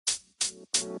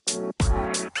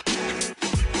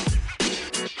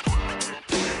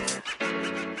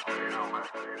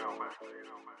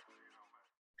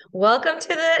Welcome to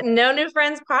the No New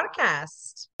Friends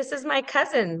podcast. This is my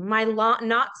cousin, my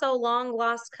not so long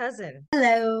lost cousin.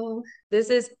 Hello. This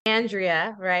is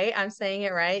Andria, right? I'm saying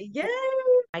it right. Yay!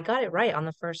 I got it right on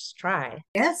the first try.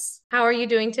 Yes, How are you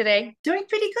doing today? doing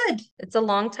pretty good. It's a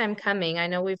long time coming. I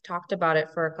know we've talked about it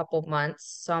for a couple of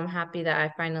months, so I'm happy that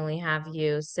I finally have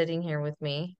you sitting here with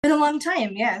me. Been a long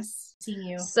time, yes. Seeing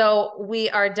you. So we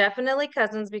are definitely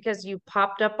cousins because you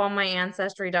popped up on my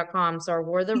ancestry.com, so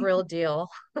we're the real deal.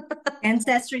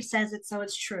 Ancestry says it, so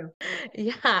it's true.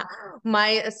 Yeah,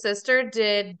 my sister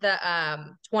did the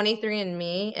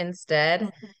 23andMe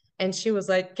instead, and she was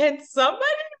like, "Can somebody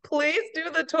please do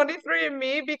the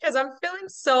 23andMe because I'm feeling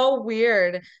so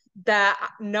weird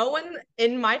that no one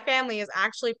in my family is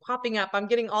actually popping up. I'm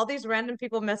getting all these random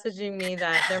people messaging me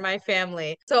that they're my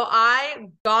family." So I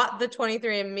got the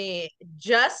 23andMe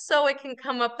just so it can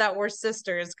come up that we're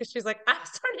sisters because she's like, "I'm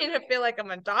starting to feel like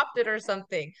I'm adopted or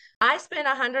something." I spent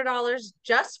 $100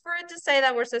 just for it to say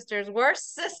that we're sisters. We're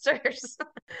sisters.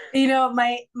 You know,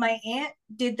 my aunt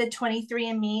did the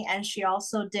 23andMe and she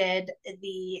also did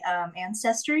the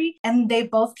ancestry, and they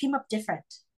both came up different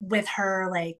with her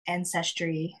like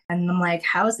ancestry. And I'm like,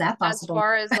 how is that As possible?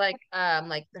 far as like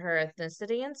her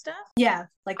ethnicity and stuff. Yeah,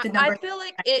 like the I number. feel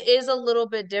like it is a little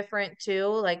bit different too.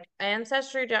 Like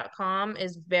ancestry.com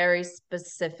is very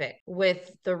specific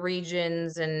with the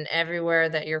regions and everywhere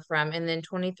that you're from. And then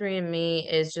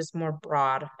 23andMe is just more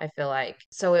broad, I feel like.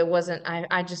 So it wasn't,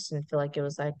 I just didn't feel like it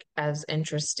was like as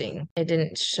interesting. It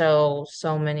didn't show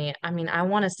so many. I mean, I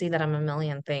want to see that I'm a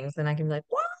million things and I can be like,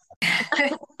 what?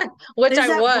 Which There's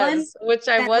I that one was, which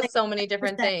I that was like so many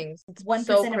different 1%, things. It's so 1% of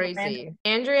random. crazy.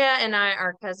 Andrea and I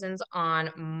are cousins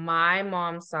on my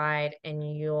mom's side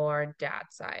and your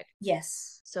dad's side.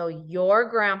 Yes, So your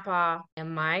grandpa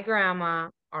and my grandma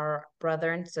are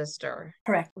brother and sister.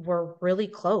 correct. We're really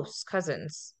close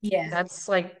cousins. Yeah. That's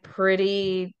like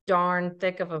pretty darn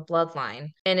thick of a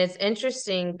bloodline. And it's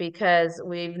interesting because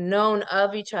we've known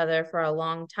of each other for a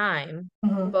long time,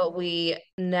 Mhm. but we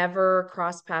never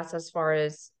crossed paths as far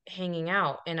as hanging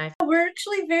out. And I We're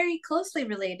actually very closely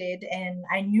related, and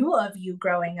I knew of you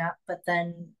growing up, but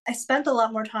then I spent a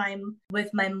lot more time with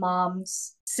my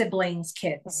mom's siblings'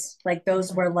 kids. Like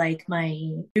those were like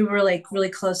we were like really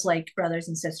close, like brothers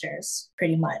and sisters,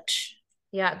 pretty much.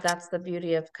 Yeah, that's the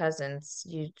beauty of cousins.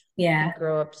 You Yeah.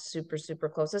 grow up super, super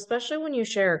close, especially when you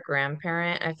share a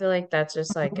grandparent. I feel like that's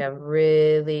just like a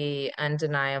really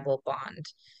undeniable bond.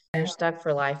 You're stuck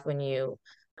for life when you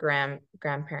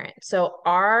grandparent. So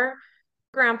our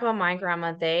grandpa, my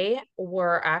grandma, they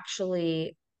were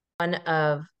actually one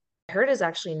of, I heard is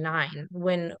actually nine.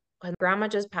 When grandma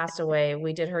just passed away,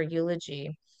 we did her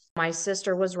eulogy. My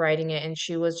sister was writing it and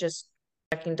she was just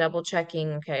double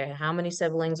checking, okay, how many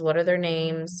siblings, what are their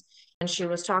names? And she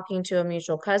was talking to a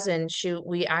mutual cousin.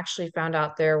 We actually found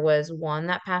out there was one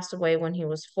that passed away when he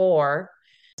was four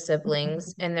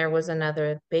siblings, and there was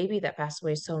another baby that passed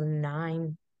away. So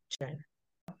nine children.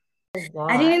 A I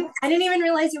lot. didn't even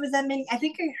realize it was that many. I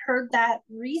think I heard that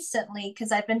recently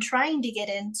because I've been trying to get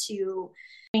into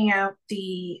figuring out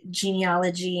the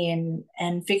genealogy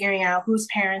and figuring out whose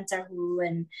parents are who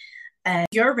and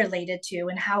you're related to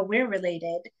and how we're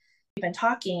related. We've been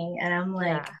talking, and I'm like,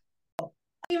 Yeah. I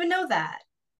don't even know that.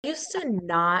 I used to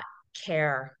not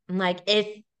care. Like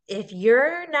if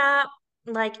you're not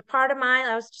like part of my,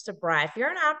 I was just a brat. If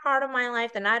you're not part of my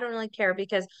life, then I don't really care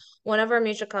because one of our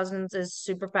mutual cousins is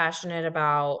super passionate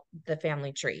about the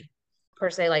family tree, per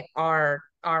se, like our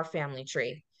family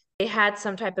tree. They had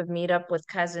some type of meetup with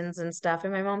cousins and stuff,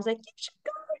 and my mom's like, "You should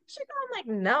go, you should go." I'm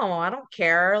like, "No, I don't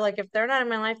care. Like if they're not in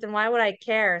my life, then why would I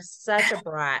care?" Such a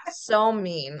brat, so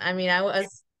mean. I mean, I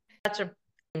was such a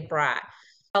brat,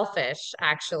 selfish,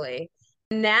 actually.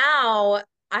 Now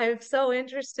I'm so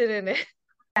interested in it,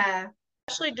 Yeah.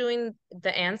 especially doing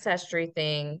the ancestry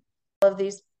thing. All of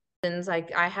these things,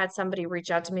 like I had somebody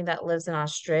reach out to me that lives in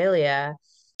Australia,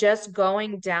 just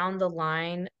going down the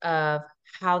line of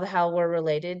how the hell we're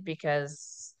related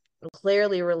because we're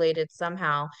clearly related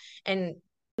somehow. And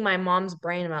my mom's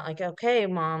brain about like, okay,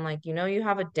 mom, like you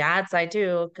have a dad side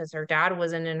too, because her dad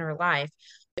wasn't in her life.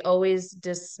 We always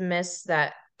dismiss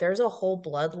that there's a whole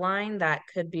bloodline that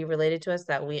could be related to us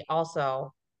that we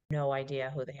also no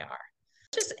idea who they are.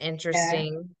 Just Yeah.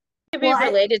 interesting. Could be Well, I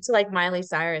related to like Miley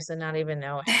Cyrus and not even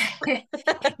know it.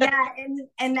 yeah,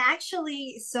 and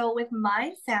actually, so with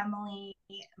my family,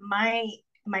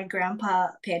 my grandpa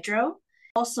Pedro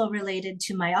also related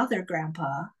to my other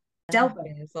grandpa Delbert.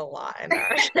 It's a lot in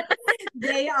there.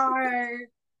 They are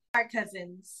our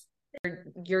cousins.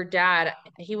 Your dad,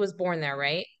 he was born there,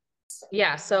 right?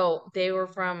 Yeah, so they were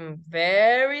from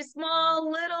very small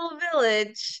little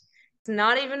village. It's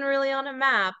not even really on a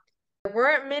map. There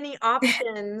weren't many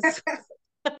options.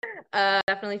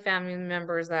 Definitely family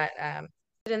members that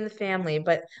in the family,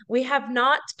 but we have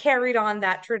not carried on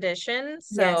that tradition. Yes,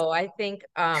 So I think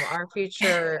our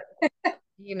future,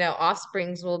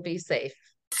 offsprings will be safe.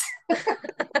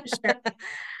 sure.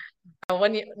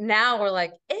 When you now we're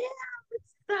like, ew,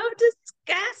 it's so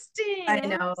disgusting. I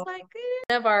And I know. was like,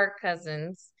 one of our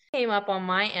cousins came up on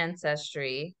my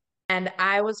ancestry, and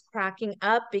I was cracking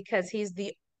up because he's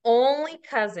the only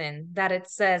cousin that it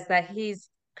says that he's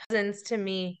cousins to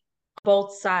me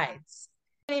both sides.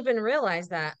 I didn't even realize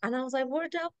that. And I was like, we're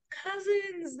double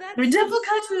cousins. We're That's so double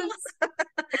cool. cousins.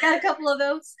 I got a couple of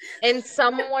those. And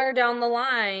somewhere down the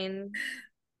line,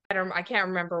 I can't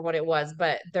remember what it was,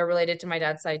 but they're related to my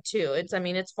dad's side too. I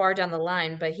mean, it's far down the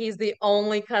line, but he's the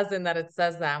only cousin that it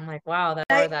says that. I'm like, wow, that's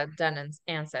I, or that done in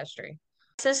ancestry.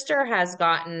 Sister has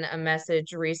gotten a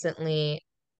message recently.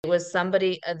 It was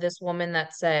somebody, this woman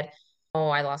that said, oh,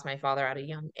 I lost my father at a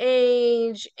young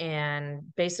age. And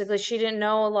basically, she didn't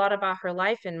know a lot about her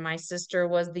life. And my sister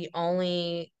was the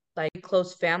only like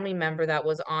close family member that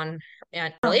was on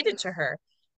and oh, related to her.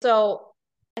 So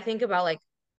I think about like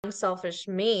unselfish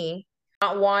me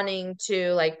not wanting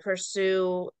to like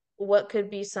pursue what could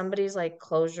be somebody's like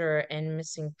closure and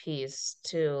missing piece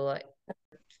to like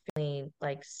family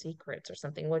like secrets or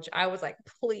something, which I was like,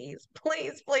 please,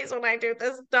 please, please, when I do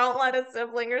this, don't let a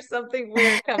sibling or something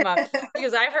weird come up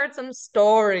because I've heard some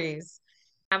stories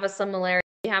have a similarity.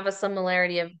 We have a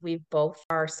similarity of we both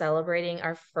are celebrating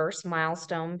our first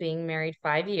milestone being married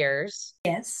 5 years.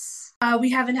 yes. We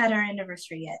haven't had our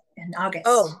anniversary yet in August.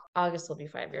 Oh, August will be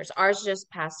 5 years. Ours just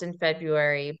passed in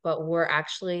February, but we're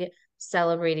actually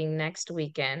celebrating next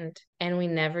weekend and we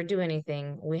never do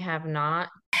anything. We have not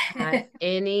had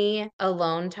any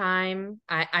alone time.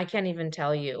 I can't even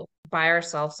tell you by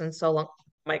ourselves in so long.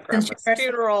 My Since your grandma's first.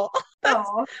 funeral. That's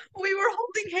Oh, we were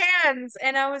holding hands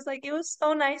and I was like, it was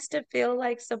so nice to feel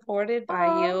like supported by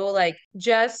you, oh. like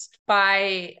just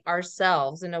by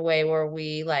ourselves in a way where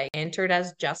we like entered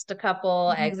as just a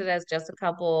couple, Mhm. exit as just a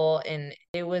couple, and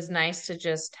it was nice to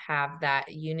just have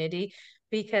that unity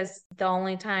because the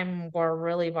only time we're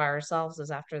really by ourselves is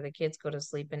after the kids go to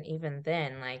sleep, and even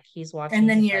then, like he's And watching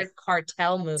then his you're like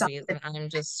cartel movies exhausted. and I'm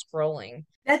just scrolling.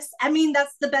 I mean,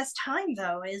 that's the best time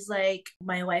though, is like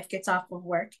my wife gets off of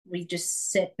work. We just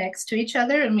sit next to each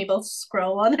other and we both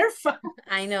scroll on our phone.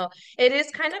 I know. It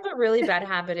is kind of a really bad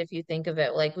habit if you think of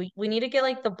it. Like we need to get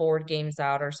like the board games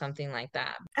out or something like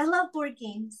that. I love board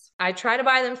games. I try to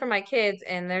buy them for my kids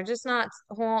and they're just not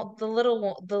well,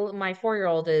 my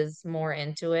 4-year-old is more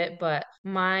into it, but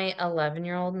my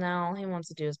 11-year-old now, all he wants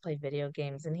to do is play video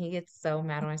games and he gets so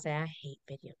mad when I say I hate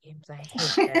video games. I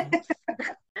hate them.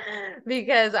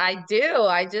 Because I do.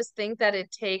 I just think that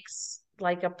it takes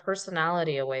like a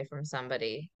personality away from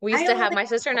somebody. We used I to have, only, my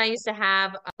sister and I used to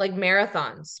have like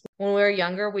marathons. When we were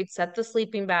younger, we'd set the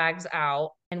sleeping bags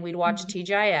out and we'd watch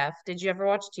TGIF. Did you ever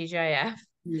watch TGIF?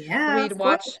 yeah, We'd of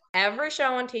course. watch every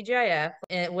show on TGIF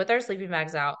with our sleeping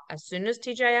bags out. As soon as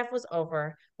TGIF was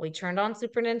over, we turned on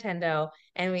Super Nintendo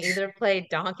and we either played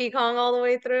Donkey Kong all the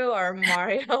way through or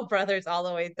Mario Brothers all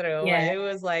the way through. Yeah. It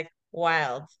was like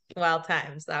wild, wild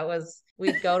times.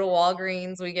 We'd go to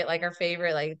Walgreens, we get like our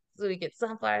favorite, like, so we get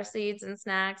sunflower seeds and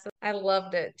snacks. I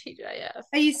loved it, TGIF.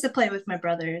 I used to play with my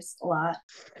brothers a lot.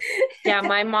 Yeah,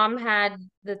 my mom had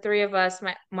the three of us.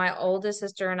 My oldest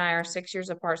sister and I are 6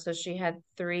 years apart, so she had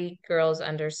three girls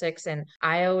under six, and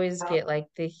I always get like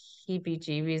the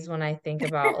heebie-jeebies when I think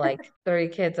about like three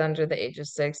kids under the age of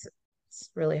six. It's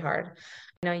really hard.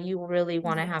 You know, you really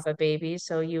want to have Yes. a baby,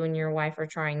 so you and your wife are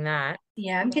trying that.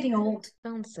 Yeah, I'm getting old.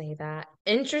 Don't say that.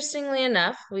 Interestingly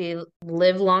enough, we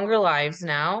live longer lives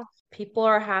now. People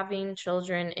are having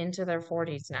children into their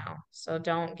 40s now, so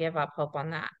don't give up hope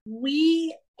on that.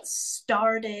 We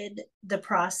started the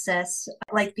process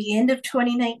like the end of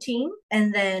 2019,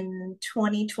 and then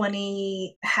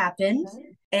 2020 happened,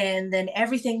 and then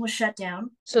everything was shut down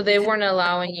So they because weren't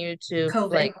allowing you to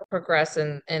COVID. like progress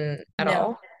in at No,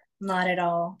 all? not at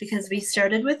all. Because we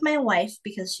started with my wife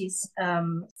because she's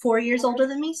 4 years older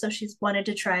than me, so she's wanted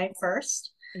to try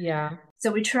first. Yeah.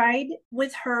 So we tried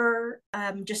with her,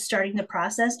 just starting the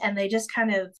process, and they just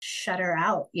kind of shut her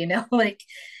out, like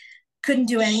couldn't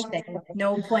do anything.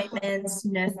 No appointments,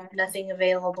 nothing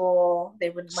available. They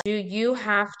would like, Do you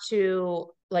have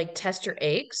to like test your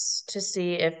aches to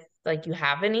see if like you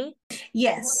have any?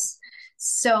 yes.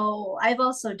 So I've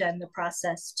also done the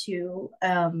process too.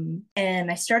 And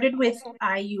I started with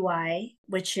IUI,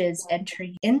 which is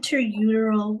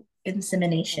intrauterine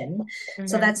insemination. So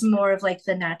Mm-hmm. that's more of like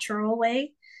the natural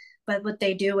way. But what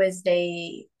they do is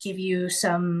they give you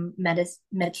some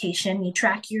medication. You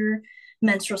track your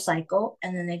menstrual cycle,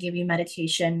 and then they give you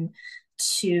medication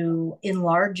to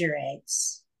enlarge your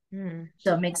eggs. Mm-hmm.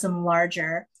 So it makes them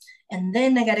larger. And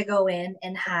then they got to go in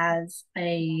and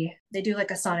they do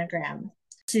like a sonogram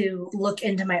to look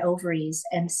into my ovaries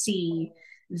and see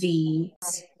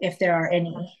if there are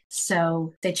any.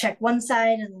 So they check one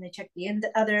side and then they check the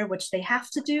other, which they have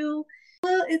to do.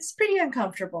 Well, it's pretty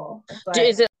uncomfortable, but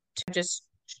Is it to just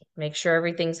make sure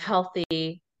everything's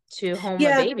healthy to home a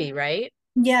yeah, baby, right?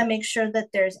 yeah, make sure that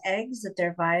there's eggs, that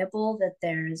they're viable, that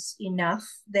there's enough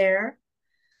there.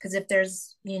 Because if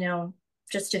there's,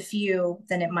 just a few,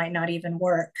 then it might not even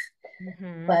work.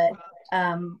 Mm-hmm. But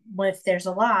if there's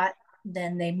a lot,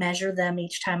 then they measure them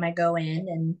each time I go in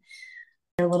and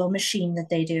a little machine that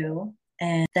they do.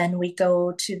 And then we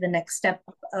go to the next step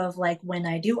of like when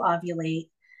I do ovulate,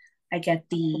 I get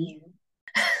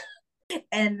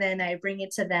and then I bring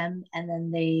it to them and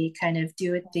then they kind of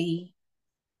do it The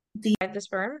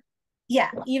sperm?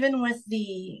 yeah, even with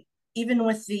the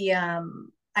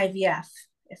IVF,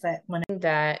 if I when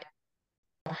That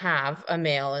have a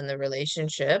male in the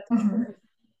relationship Mhm.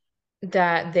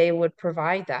 that they would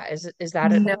provide that. Is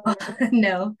that it? No,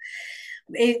 no,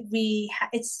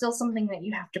 it's still something that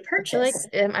you have to I feel like purchase.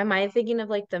 am I thinking of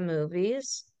like the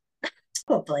movies?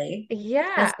 Probably.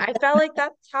 Yeah, That's I felt like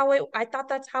I thought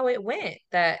that's how it went.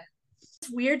 That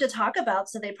weird to talk about,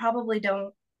 so they probably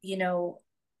don't,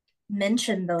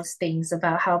 mention those things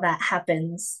about how that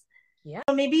happens. yeah,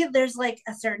 So maybe there's like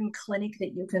a certain clinic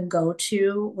that you can go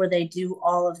to where they do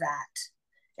all of that.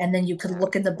 And then you could yeah.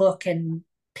 look in the book and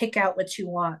pick out what you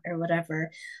want or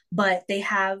whatever. But they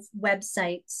have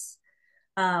websites,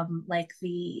 like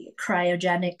the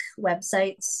cryogenic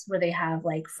websites where they have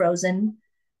like frozen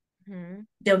Mm-hmm.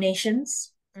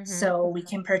 donations. Mm-hmm. So we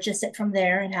can purchase it from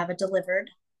there and have it delivered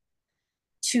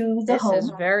to the This is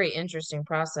home. very interesting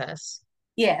process.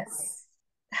 Yes.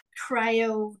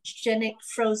 Cryogenic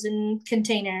frozen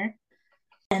container.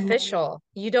 And then, Official.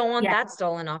 You don't want yeah, that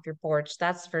stolen off your porch,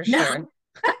 that's for sure. no,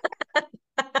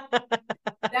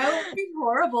 that would be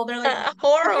horrible. They're like,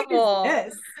 what the heck is Horrible.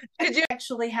 this? Could you?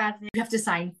 Actually, you have to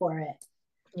sign for it.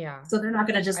 Yeah, So they're not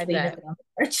going to I just leave bet. it on the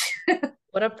porch.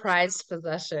 What a prized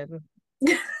possession.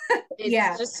 It's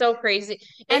Yeah. just so crazy.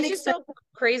 And It's just so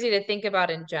crazy to think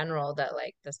about in general that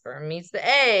like the sperm meets the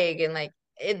egg and like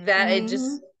it just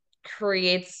Mhm.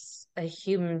 creates a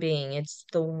human being. It's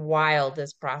the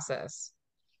wildest process.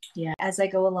 Yeah, as I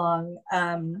go along.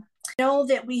 Know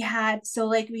that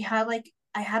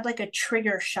I had like a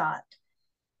trigger shot,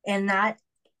 and that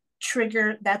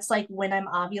trigger that's like when I'm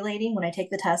ovulating, when I take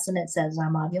the test and it says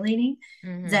I'm ovulating,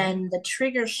 Hmm. then the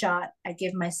trigger shot I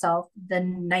give myself the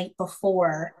night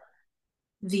before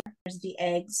the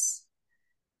eggs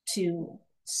to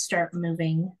start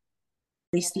moving,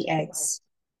 release the eggs.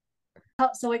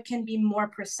 So it can be more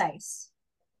precise.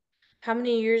 How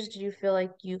many years do you feel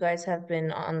like you guys have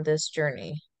been on this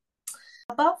journey?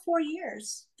 About 4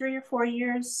 years, 3 or 4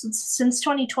 years since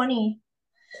 2020.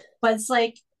 But it's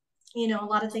like, a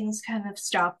lot of things kind of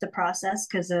stopped the process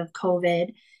because of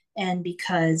COVID and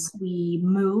because we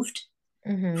moved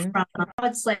Hmm. from,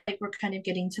 it's like we're kind of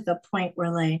getting to the point where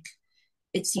like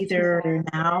it's either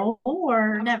now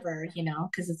or never,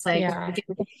 because it's like Yeah. we're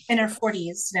getting in our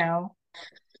 40s now.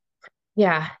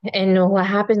 Yeah. And what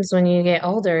happens when you get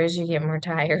older is you get more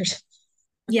tired.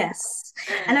 Yes.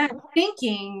 And I'm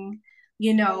thinking,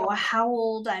 how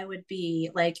old I would be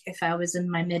like if I was in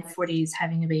my mid 40s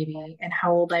having a baby, and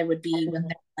how old I would be when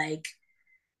they're like,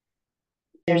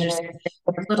 there's just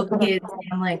little kids. And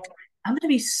I'm like, I'm going to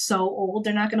be so old,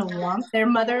 they're not going to want their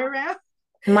mother around.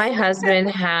 My husband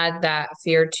had that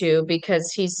fear too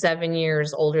because he's 7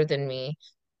 years older than me.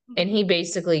 And he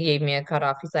basically gave me a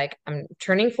cutoff. He's like, I'm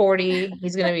turning 40.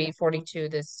 He's gonna be 42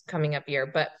 this coming up year.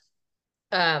 But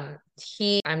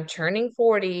I'm turning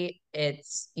 40.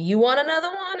 It's you want another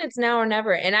one? It's now or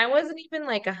never. And I wasn't even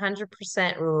like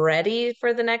 100% ready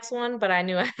for the next one, but I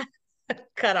knew I had a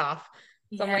cutoff.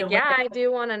 So I'm Yeah, to like, wait. yeah, I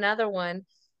do want another one.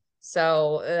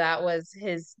 So that was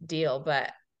his deal.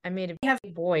 But I made We have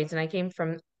boys, and I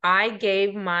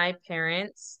gave my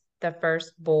parents the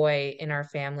first boy in our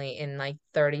family in like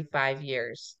 35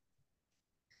 years.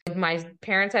 My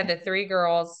parents had the three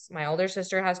girls. My older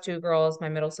sister has two girls. My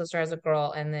middle sister has a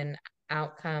girl. And then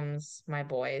out comes my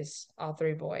boys, all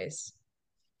three boys.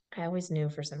 I always knew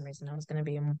for some reason I was going to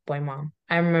be a boy mom.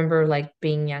 I remember like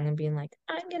being young and being like,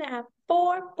 I'm going to have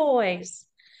four boys.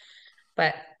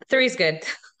 But three's good.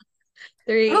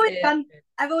 Three I've always is gone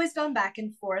I've always gone back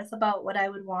and forth about what I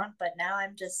would want, but now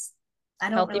I'm just I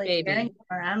don't Healthy really care baby.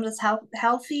 anymore. I'm just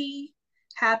healthy,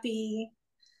 happy.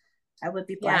 I would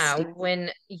be Yeah, blessed.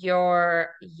 when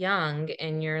you're young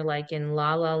and you're like in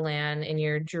la la land and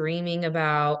you're dreaming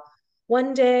about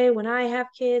one day when I have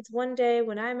kids, one day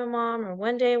when I'm a mom, or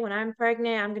one day when I'm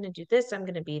pregnant, I'm going to do this, I'm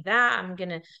going to be that, I'm going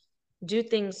to do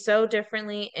things so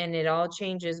differently. And it all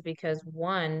changes because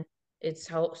one, it's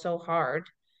so hard.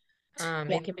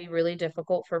 Yeah. It can be really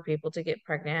difficult for people to get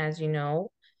pregnant, as you know,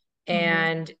 Hmm.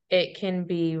 and it can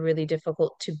be really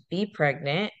difficult to be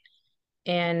pregnant.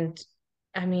 And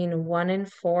I mean, 1 in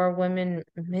 4 women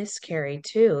miscarry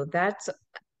too. That's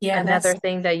Yeah, another that's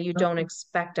thing that you don't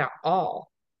expect at all.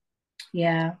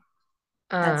 yeah,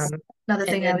 Um, that's another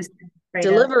and thing I then was afraid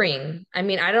of. delivering. I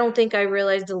mean, I don't think I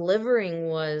realized delivering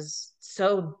was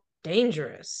so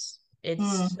dangerous. It's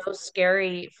Mm. so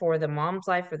scary for the mom's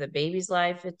life, for the baby's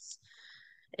life.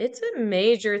 It's a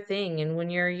major thing. And when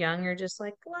you're young, you're just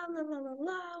like, la la la la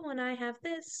la, when I have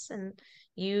this, and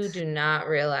you do not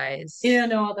You realize don't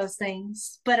know all those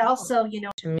things, but also,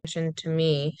 to mention to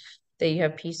me that you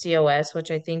have PCOS,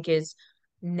 which I think is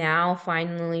now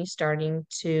finally starting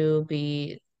to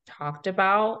be talked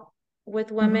about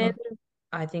with women. mhm.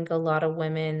 I think a lot of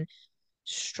women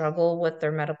struggle with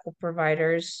their medical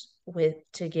providers with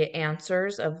to get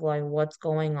answers of like what's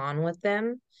going on with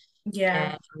them. And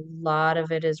Yeah, a lot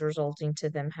of it is resulting to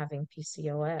them having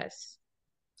PCOS.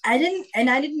 I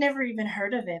didn't never even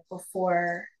heard of it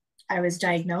before I was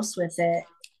diagnosed with it.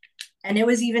 And it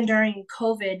was even during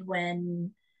COVID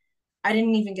when I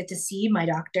didn't even get to see my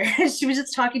doctor. She was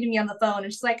just talking to me on the phone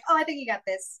and she's like, "Oh, I think you got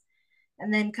this."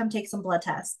 And then come take some blood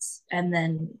tests. And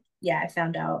then, yeah, I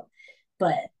found out.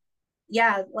 But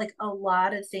yeah, like a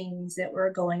lot of things that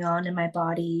were going on in my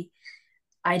body,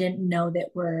 I didn't know that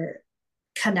were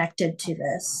connected to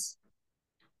this.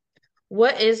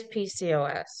 What is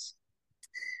PCOS?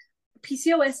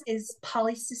 PCOS is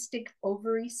polycystic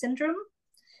ovary syndrome,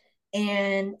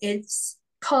 and it's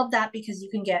called that because you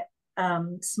can get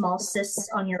small cysts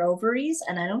on your ovaries,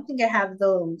 and I don't think I have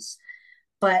those,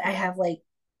 but I have like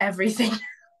everything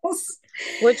else.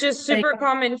 Which is Like, super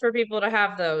common for people to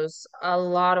have those. A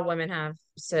lot of women have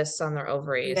cysts on their yeah,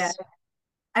 ovaries,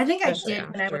 I think I especially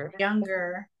did when I was after.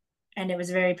 younger, and it was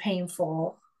very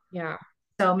painful. Yeah.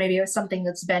 So maybe it was something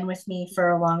that's been with me for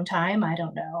a long time. I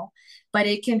don't know. But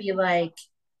it can be like,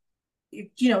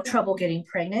 trouble getting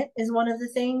pregnant is one of the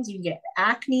things. You get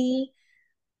acne,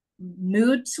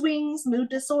 mood swings, mood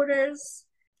disorders,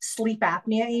 sleep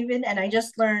apnea, even. And I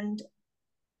just learned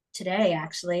today,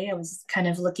 actually, I was kind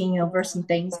of looking over some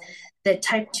things that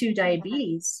type 2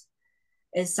 diabetes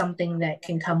is something that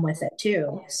can come with it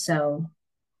too. So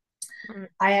Mm.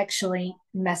 I actually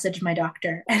messaged my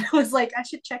doctor and was like, I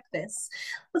should check this.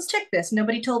 Let's check this.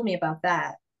 Nobody told me about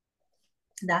that.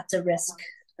 That's a risk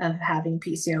of having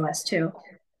PCOS too.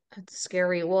 It's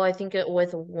scary. Well, I think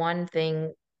with one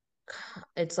thing,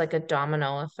 it's like a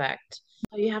domino effect.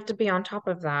 So you have to be on top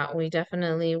of that. We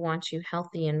definitely want you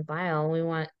healthy and vital. We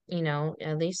want,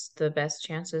 at least the best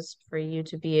chances for you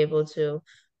to be able to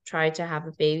try to have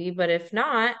a baby. But if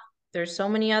not, there's so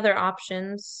many other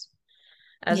options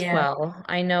as Yeah. well.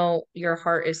 I know your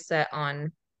heart is set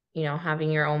on,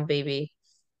 having your own baby,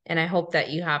 and I hope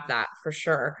that you have that for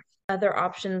sure. Other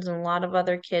options and a lot of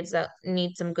other kids that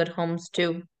need some good homes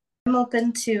too. I'm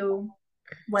open to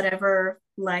whatever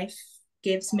life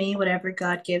gives me, whatever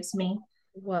God gives me.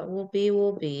 What will be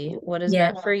will be. What is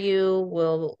Yeah. meant for you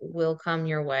will come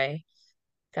your way.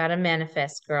 Gotta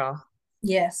manifest, girl.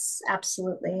 Yes,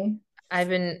 absolutely. I've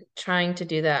been trying to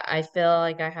do that. I feel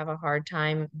like I have a hard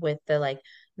time with the like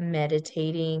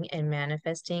meditating and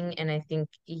manifesting, and I think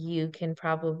you can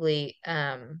probably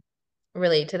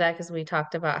relate to that because we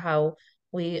talked about how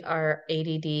we are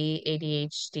ADD,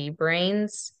 ADHD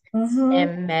brains, Mm-hmm.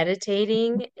 and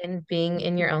meditating and being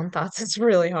in your own thoughts is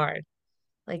really hard.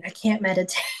 I Like, can't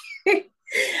meditate. I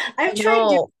I've tried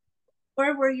doing know,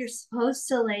 more where you're supposed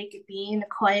to like be in a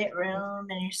quiet room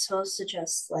and you're supposed to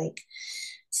just like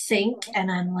think. And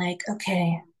I'm like,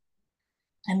 okay,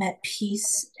 I'm at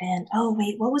peace. And oh,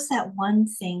 wait, what was that one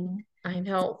thing? I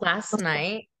know. Last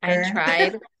night I Before?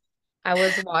 tried, I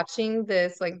was watching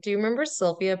this, like, do you remember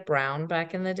Sylvia Brown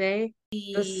back in the day?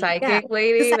 The Yeah, psychic the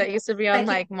lady that used to be on psychic.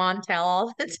 like Montel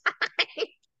all the time.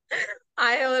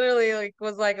 I literally like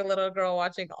was like a little girl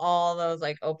watching all those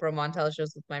like Oprah Montel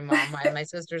shows with my mom. My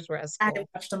sisters were at I school.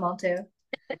 watched them all too.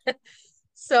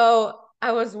 So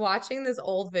I was watching this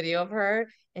old video of her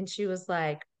and she was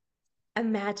like,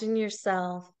 imagine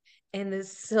yourself in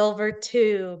this silver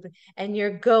tube and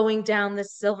you're going down the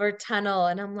silver tunnel.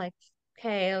 And I'm like,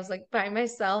 okay, I was like by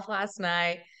myself last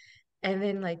night. And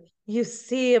then like you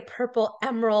see a purple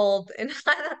emerald and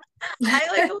I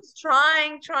like was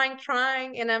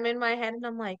trying, and I'm in my head and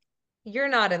I'm like, you're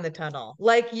not in the tunnel.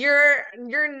 Like you're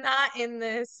not in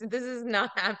this. This is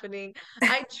not happening.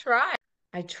 I try.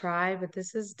 I try, but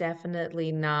this is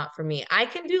definitely not for me. I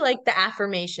can do like the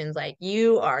affirmations, like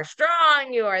you are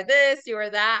strong, you are this, you are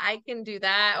that. I can do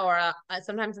that. Or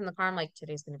sometimes in the car, I'm like,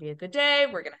 today's going to be a good day.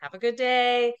 We're going to have a good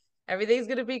day. Everything's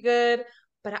going to be good.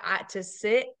 But to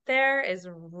sit there is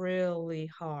really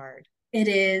hard. It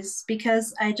is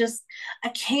because I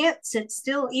can't sit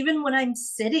still. Even when I'm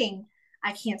sitting,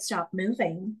 I can't stop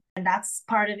moving. And that's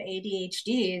part of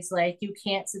ADHD is like you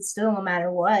can't sit still no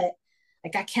matter what.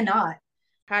 Like I cannot.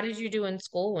 How did you do in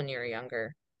school when you were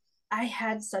younger? I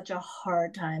had such a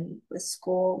hard time with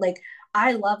school. Like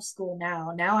I love school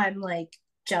now. Now I'm like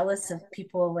jealous of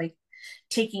people like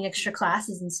taking extra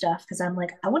classes and stuff because I'm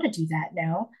like I want to do that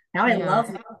now. Now I Yeah. love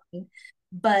learning.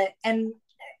 But and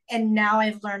now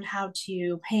I've learned how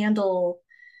to handle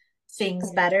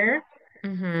things better.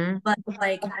 Mm-hmm. But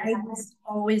like I was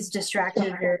always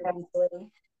distracted very easily.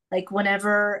 Like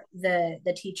whenever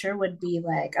the teacher would be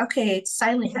like, "Okay, it's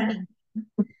silent reading,"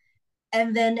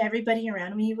 and then everybody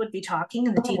around me would be talking,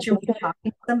 and the teacher would be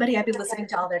talking to somebody, I'd be listening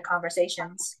to all their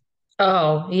conversations.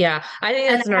 Oh, yeah. I think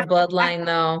And that's in our bloodline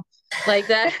though. Like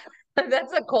that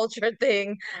that's a culture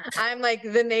thing. I'm like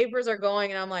the neighbors are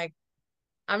going and I'm like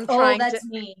I'm oh, trying to that's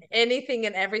me. anything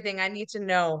and everything. I need to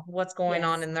know what's going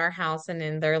on Yes. in their house and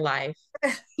in their life.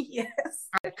 Yes.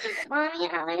 Mommy,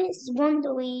 I was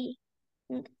wondering,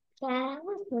 yeah,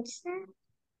 what's that?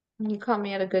 You caught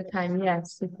me at a good time.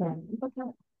 Yes, you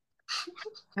can.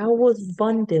 I was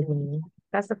wondering.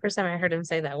 That's the first time I heard him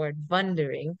say that word,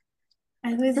 wondering.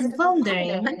 I was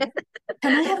wondering,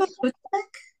 can I have a food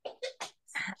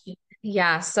check?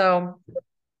 Yeah, so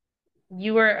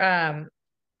you were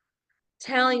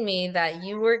telling me that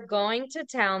you were going to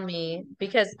tell me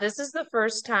because this is the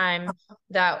first time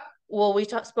that well we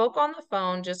spoke on the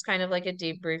phone just kind of like a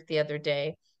debrief the other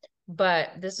day, but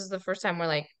this is the first time we're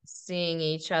like seeing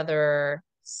each other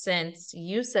since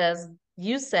you said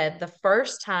the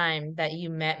first time that you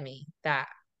met me that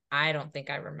I don't think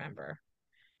I remember.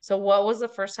 So what was the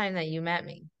first time that you met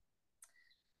me?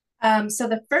 So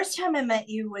the first time I met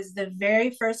you was the very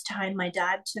first time my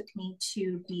dad took me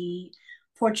to the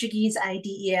Portuguese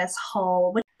IDES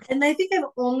hall, and I think I've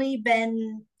only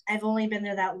been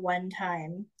there that one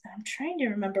time. I'm trying to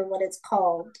remember what it's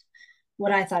called,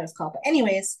 what I thought it was called. But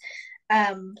anyways,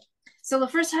 um, so the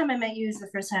first time I met you is the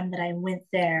first time that I went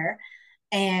there,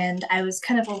 and I was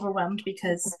kind of overwhelmed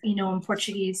because in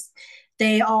Portuguese,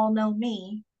 they all know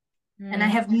me, and I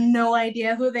Mm. have no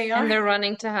idea who they And are. they're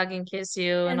running to hug and kiss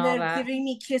you and And all they're that. giving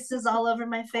me kisses all over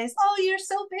my face. Oh, you're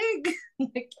so big. I'm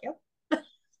like, yep,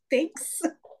 thanks. Oh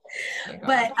my God.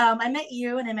 But I met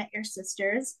you and I met your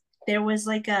sisters. There was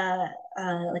like a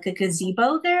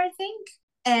gazebo there, I think,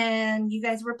 and you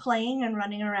guys were playing and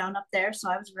running around up there. So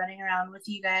I was running around with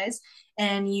you guys,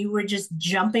 and you were just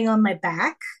jumping on my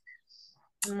back,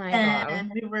 Oh my God.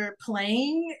 and we were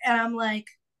playing. And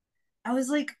I was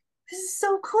like, this is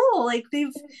so cool. Like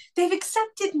they've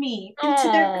accepted me into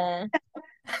their.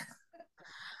 Oh,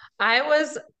 I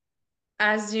was,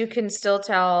 as you can still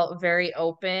tell, very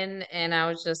open, and I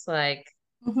was just like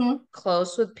Mhm.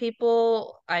 close with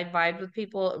people. I vibe with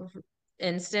people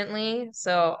instantly.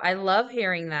 So I love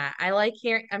hearing that. I like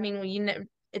hearing, I mean,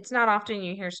 it's not often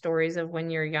you hear stories of when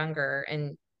you're younger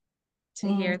and to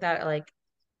hear Mhm. that like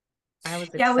I was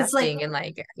Yeah, it was like, accepting and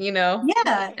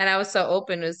yeah. and I was so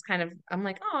open was kind of, I'm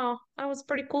like, oh, I was a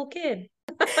pretty cool kid.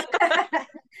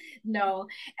 No,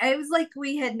 it was like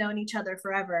we had known each other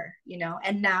forever.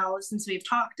 And now since we've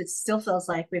talked, it still feels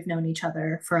like we've known each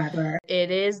other forever.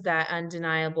 It is that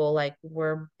undeniable, like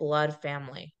we're blood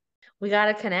family. We got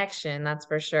a connection, that's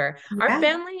for sure. Our Yeah,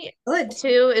 family good.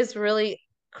 too is really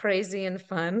crazy and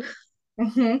fun.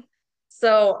 Hmm.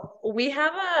 So we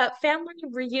have a family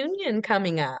reunion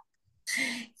coming up.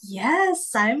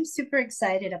 Yes, I'm super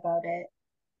excited about it.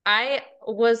 I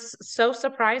was so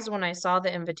surprised when I saw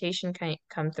the invitation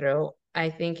come through. I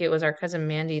think it was our cousin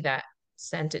Mandy that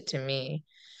sent it to me.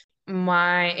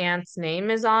 My aunt's name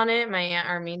is on it. My aunt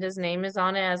Arminda's name is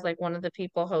on it as like one of the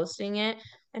people hosting it.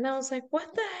 And I was like,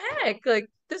 what the heck? Like,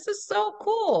 this is so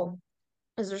cool.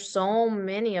 Because there's so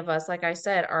many of us. Like I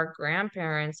said, our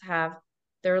grandparents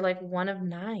they're like one of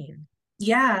nine.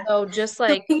 Yeah. So just So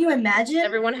like can you imagine?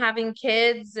 everyone having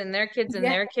kids and their kids and Yeah.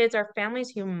 their kids, our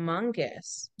family's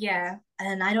humongous. Yeah.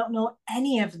 And I don't know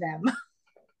any of them.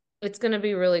 It's gonna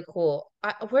be really cool.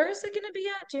 Where is it gonna be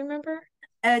at? Do you remember?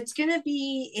 It's gonna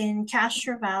be in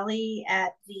Castro Valley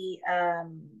at the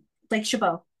Lake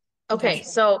Chabot. Okay, Gotcha.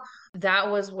 so that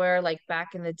was where, like,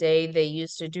 back in the day, they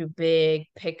used to do big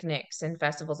picnics and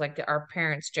festivals, like our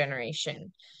parents'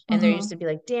 generation. And there used Mm-hmm. to be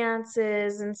like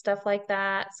dances and stuff like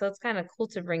that. So it's kind of cool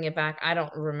to bring it back. I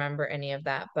don't remember any of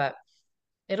that, but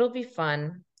it'll be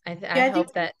fun. I Yeah, I think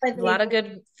hope that that's a why lot they, of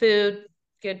good food,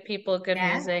 good people, good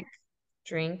yeah, music,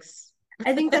 drinks.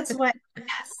 I think that's why,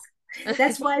 yes,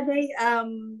 that's why they,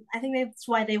 I think that's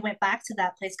why they went back to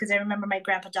that place because I remember my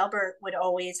grandpa Delbert would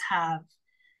always have,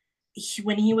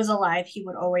 when he was alive, he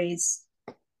would always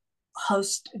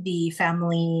host the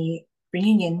family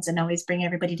reunions and always bring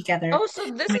everybody together. Oh, so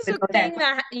this We is would a go there thing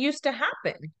that used to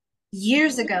happen.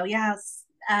 years ago. Yes,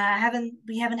 haven't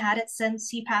we haven't had it since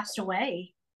he passed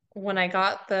away. When I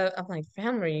got I'm like,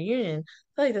 family reunion.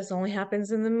 I feel like this only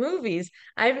happens in the movies.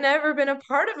 I've never been a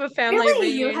part of a family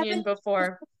Really, you reunion haven't?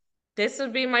 before. This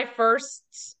would be my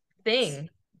first thing.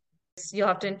 You'll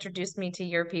have to introduce me to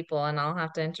your people, and I'll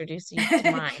have to introduce you to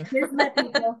mine. Here's my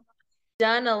people.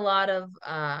 Done a lot of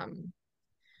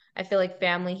I feel like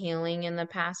family healing in the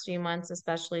past few months,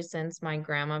 especially since my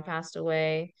grandma passed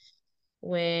away.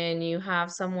 When you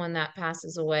have someone that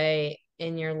passes away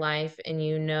in your life and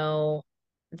you know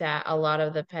that a lot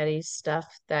of the petty stuff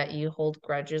that you hold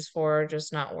grudges for are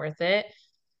just not worth it.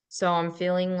 So I'm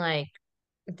feeling like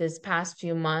this past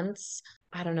few months,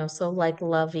 I don't know, so like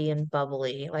lovey and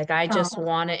bubbly. Like I just Oh,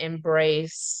 want to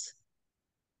embrace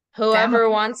family. whoever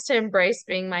wants to embrace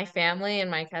being my family and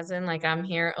my cousin. Like I'm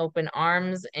here open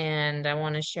arms and I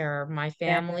want to share my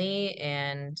Yeah. family,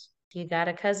 and you got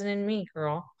a cousin in me,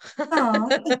 girl. Oh,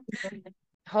 thank you.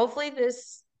 Hopefully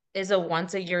this is a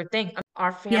once a year thing.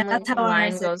 Our Yeah, family that's how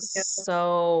line ours is goes too.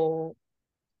 so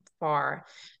far.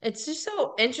 It's just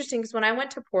so interesting because when I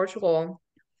went to Portugal,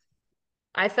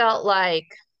 I felt like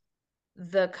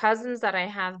the cousins that I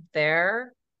have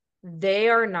there, they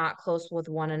are not close with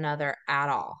one another at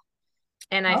all.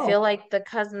 And I Oh, feel like the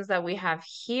cousins that we have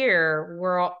here,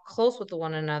 we're all close with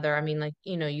one another. I mean, like,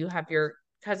 you have your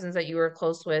cousins that you were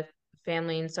close with,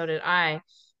 family, and so did I.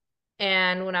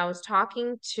 And when I was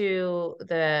talking to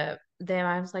them,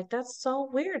 I was like, that's so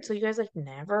weird. So you guys like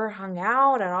never hung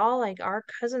out at all? Like our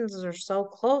cousins are so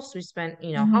close. We spent,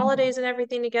 mhm. holidays and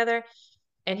everything together.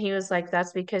 And he was like,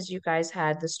 that's because you guys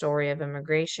had the story of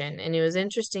immigration. And it was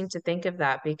interesting to think of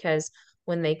that because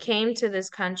when they came to this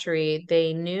country,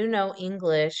 they knew no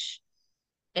English.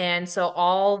 And so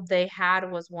all they had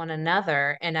was one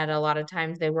another. And at a lot of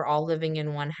times they were all living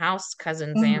in one house,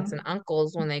 cousins, aunts, and Mhm.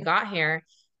 uncles when they got here.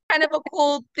 Kind of a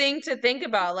cool thing to think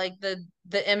about. Like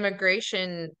the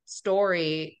immigration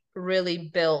story really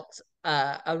built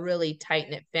a really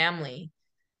tight-knit family,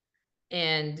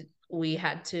 and we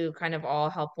had to kind of all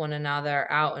help one another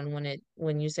out. And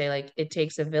when you say like it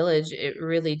takes a village, it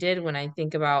really did. When I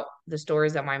think about the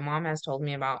stories that my mom has told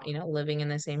me about, living in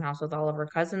the same house with all of her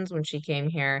cousins when she came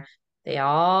here, they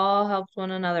all helped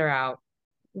one another out.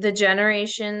 The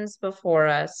generations before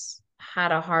us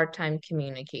had a hard time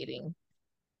communicating,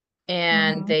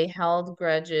 and Mhm. they held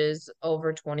grudges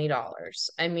over $20.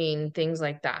 I mean, things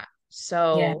like that.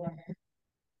 Yeah. So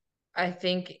I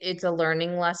think it's a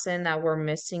learning lesson that we're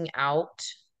missing out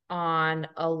on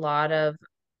a lot of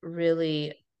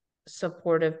really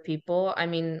supportive people. I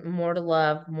mean, more to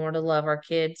love our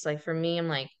kids. Like for me, I'm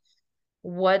like,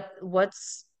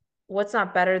 what's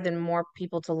not better than more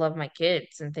people to love my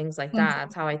kids and things like that. Mhm.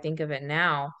 That's how I think of it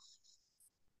now.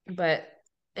 But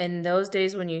in those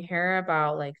days when you hear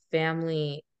about like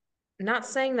family, not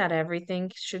saying that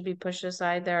everything should be pushed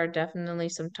aside. There are definitely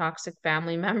some toxic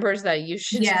family members that you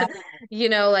should, Yeah.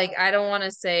 like I don't want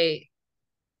to say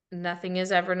nothing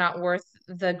is ever not worth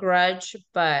the grudge,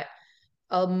 but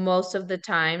most of the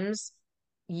times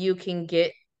you can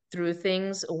get through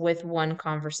things with one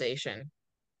conversation.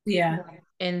 Yeah.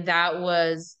 And that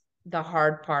was the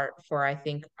hard part for, I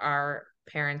think, our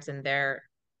parents and their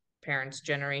parents'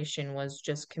 generation was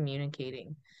just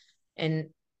communicating and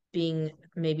being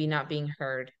maybe not being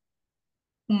heard.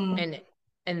 Mm.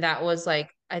 And that was like,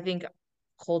 I think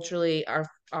culturally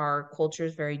our culture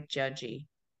is very judgy.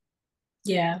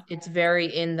 Yeah. It's very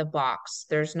in the box.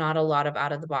 There's not a lot of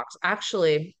out of the box.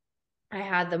 Actually, I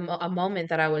had a moment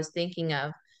that I was thinking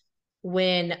of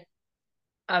when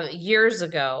years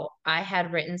ago I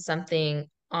had written something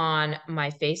on my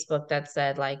Facebook that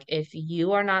said like, if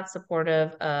you are not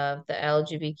supportive of the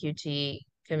LGBTQ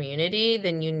community,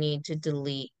 then you need to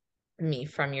delete me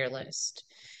from your list.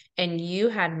 And you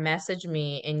had messaged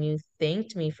me and you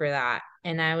thanked me for that.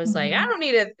 And I was like, I Mhm. don't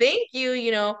need to thank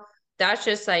you, that's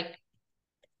just like,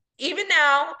 even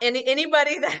now,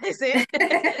 anybody that is in,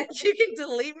 you can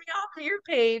delete me off of your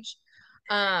page.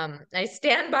 I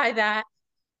stand by that.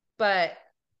 But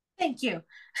Thank you.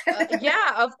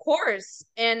 Yeah, of course.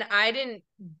 And I didn't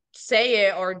say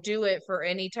it or do it for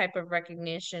any type of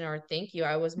recognition or thank you.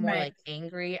 I was more Right. like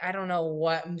angry. I don't know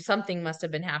what, something must have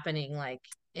been happening like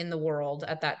in the world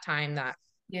at that time that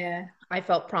Yeah. I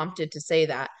felt prompted to say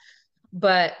that.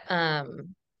 But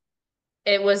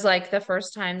it was like the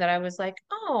first time that I was like,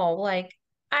 oh, like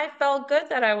I felt good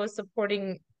that I was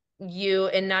supporting you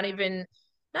and not even,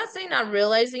 not saying not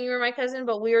realizing you were my cousin,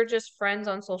 but we were just friends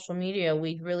on social media.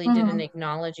 We really didn't Mhm.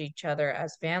 acknowledge each other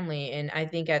as family. And I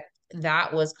think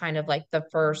that was kind of like the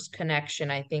first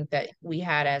connection I think that we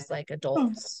had as like Hmm.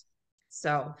 adults.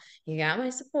 So you got my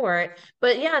support.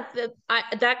 But yeah,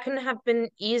 that couldn't have been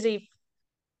easy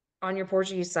on your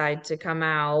Portuguese side to come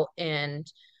out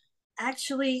and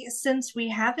Actually, since we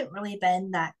haven't really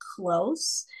been that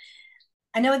close,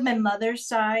 I know with my mother's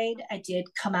side, I did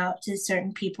come out to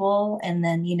certain people and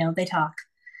then, they talk.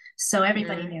 So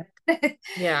everybody Mhm. knew.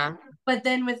 Yeah. But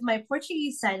then with my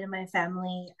Portuguese side of my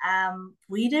family,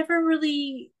 we never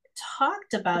really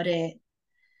talked about it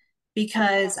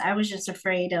because I was just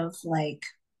afraid of like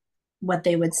what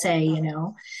they would say.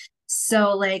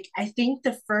 So like I think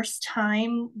the first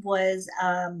time was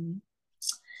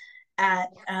at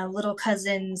a little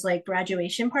cousin's like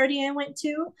graduation party I went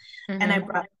to, and I Hmm.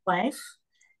 brought my wife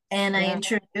and I Yeah.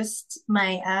 introduced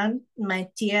my aunt, my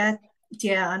tia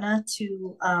Anna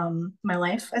to my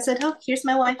wife. I said, "Oh, here's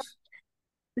my wife.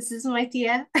 This is my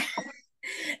tia,"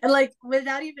 and like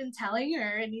without even telling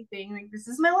her anything, like this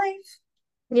is my wife.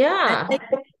 And Yeah. like,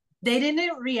 they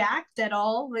didn't react at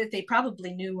all. They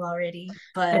probably knew already, And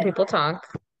but people talk.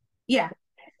 yeah,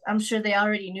 I'm sure they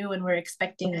already knew and were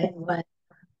expecting it, but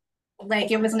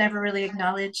like it was never really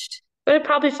acknowledged. But it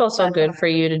probably felt so But good for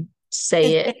you to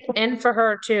say it it and for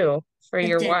her too, for it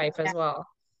your did. wife as Yeah. well.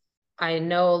 I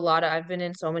know a lot of, I've been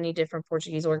in so many different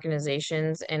Portuguese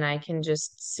organizations and I can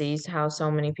just see how so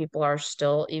many people are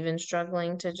still even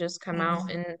struggling to just come out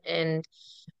Mhm. and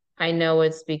I know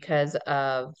it's because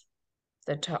of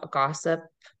the gossip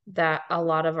that a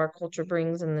lot of our culture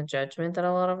brings and the judgment that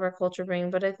a lot of our culture bring.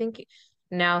 But I think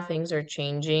now things are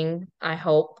changing. I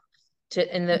hope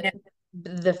to, and Yeah.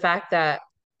 the fact that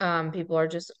people are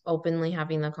just openly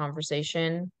having the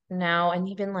conversation now, and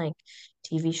even like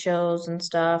TV shows and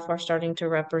stuff are starting to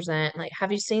represent. Like,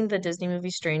 have you seen the Disney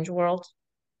movie Strange World?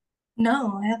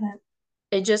 No, I haven't.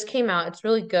 It just came out. It's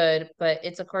really good, but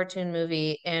it's a cartoon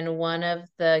movie, and one of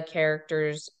the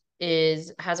characters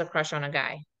is has a crush on a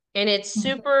guy. And it's Mhm.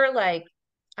 super like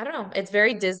I don't know, it's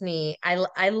very Disney.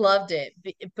 I loved it,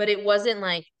 but it wasn't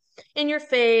like in your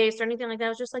face or anything like that. It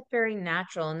was just like very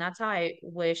natural, and that's how I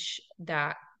wish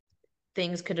that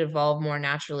things could evolve more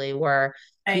naturally where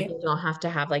Right. people don't have to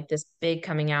have like this big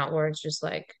coming out where it's just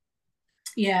like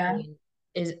I Yeah. mean,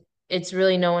 is it's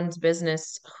really no one's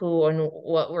business who and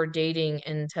what we're dating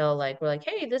until like we're like,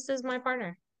 hey, this is my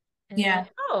partner. And you're Yeah.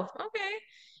 like, oh, okay.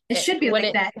 It should be When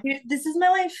like it that. This is my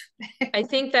wife. I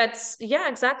think that's yeah,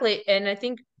 exactly. And I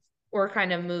think we're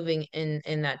kind of moving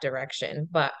in that direction.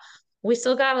 But we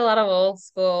still got a lot of old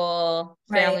school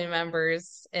Right. family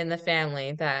members in the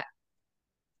family that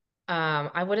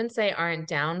I wouldn't say aren't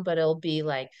down, but it'll be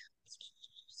like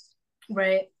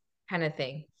Right. kind of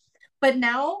thing. But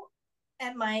now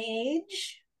at my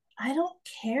age, I don't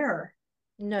care.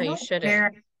 No, I you don't shouldn't.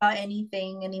 care about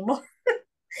anything anymore.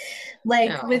 Like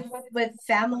No. with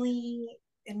family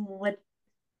and what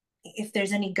if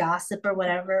there's any gossip or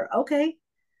whatever, okay,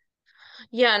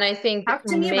 Yeah, and I think talk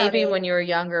to me about maybe it. when you were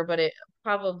younger, but it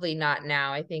probably not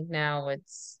now. I think now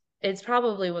it's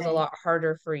probably was a Right. lot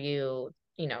harder for you,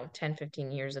 10,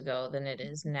 15 years ago than it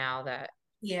is now that,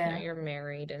 Yeah. you're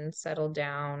married and settled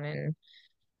down and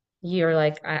you're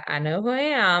like, I know who I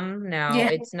am now. Yeah.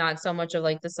 It's not so much of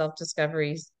like the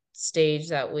self-discovery stage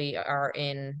that we are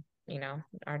in,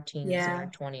 our teens and our Yeah.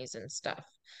 20s and stuff,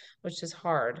 which is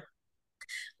hard.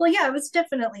 Well, yeah, it was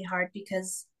definitely hard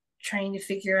because trying to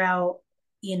figure out,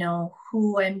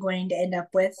 who I'm going to end up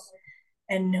with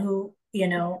and who,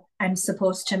 I'm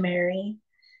supposed to marry.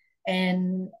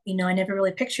 And, I never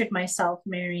really pictured myself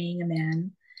marrying a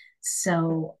man.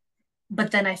 So,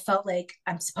 but then I felt like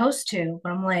I'm supposed to,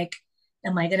 but I'm like,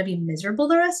 am I going to be miserable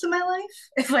the rest of my life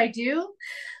if I do?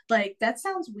 Like, that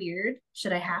sounds weird.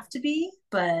 Should I have to be?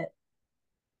 But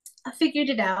I figured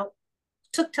it out.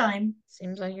 Took time.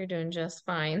 Seems like you're doing just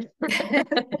fine.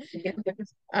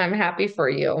 I'm happy for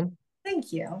you.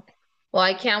 Thank you. Well,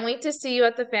 I can't wait to see you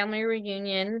at the family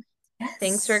reunion.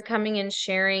 Thanks for Yes. coming and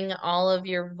sharing all of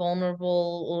your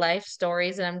vulnerable life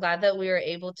stories. And I'm glad that we were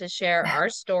able to share our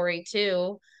story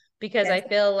too, because I Yes.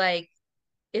 feel like,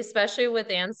 especially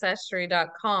with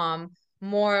ancestry.com,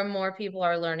 more and more people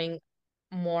are learning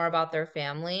more about their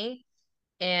family.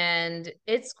 And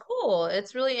it's cool.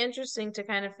 It's really interesting to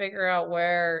kind of figure out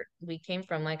where we came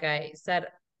from. Like I said,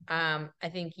 I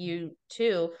think you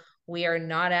too, we are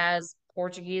not as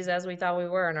Portuguese as we thought we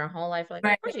were in our whole life. Like,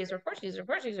 we're Right. Portuguese, we're Portuguese, we're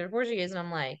Portuguese, we're Portuguese. And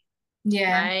I'm like,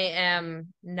 Yeah. I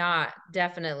am not,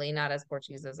 definitely not as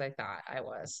Portuguese as I thought I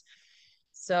was.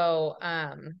 So,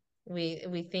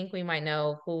 we think we might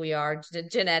know who we are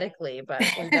genetically, but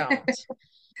we don't.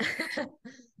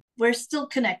 We're still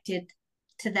connected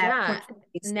to that Yeah,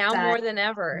 Portuguese now side. more than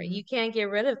ever. You can't get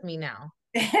rid of me now.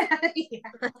 Yeah.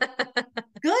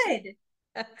 Good.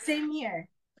 Same here.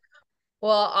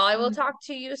 Well, I will talk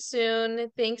to you soon.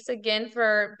 Thanks again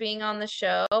for being on the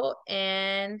show,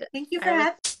 and Thank you for I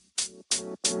look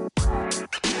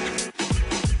having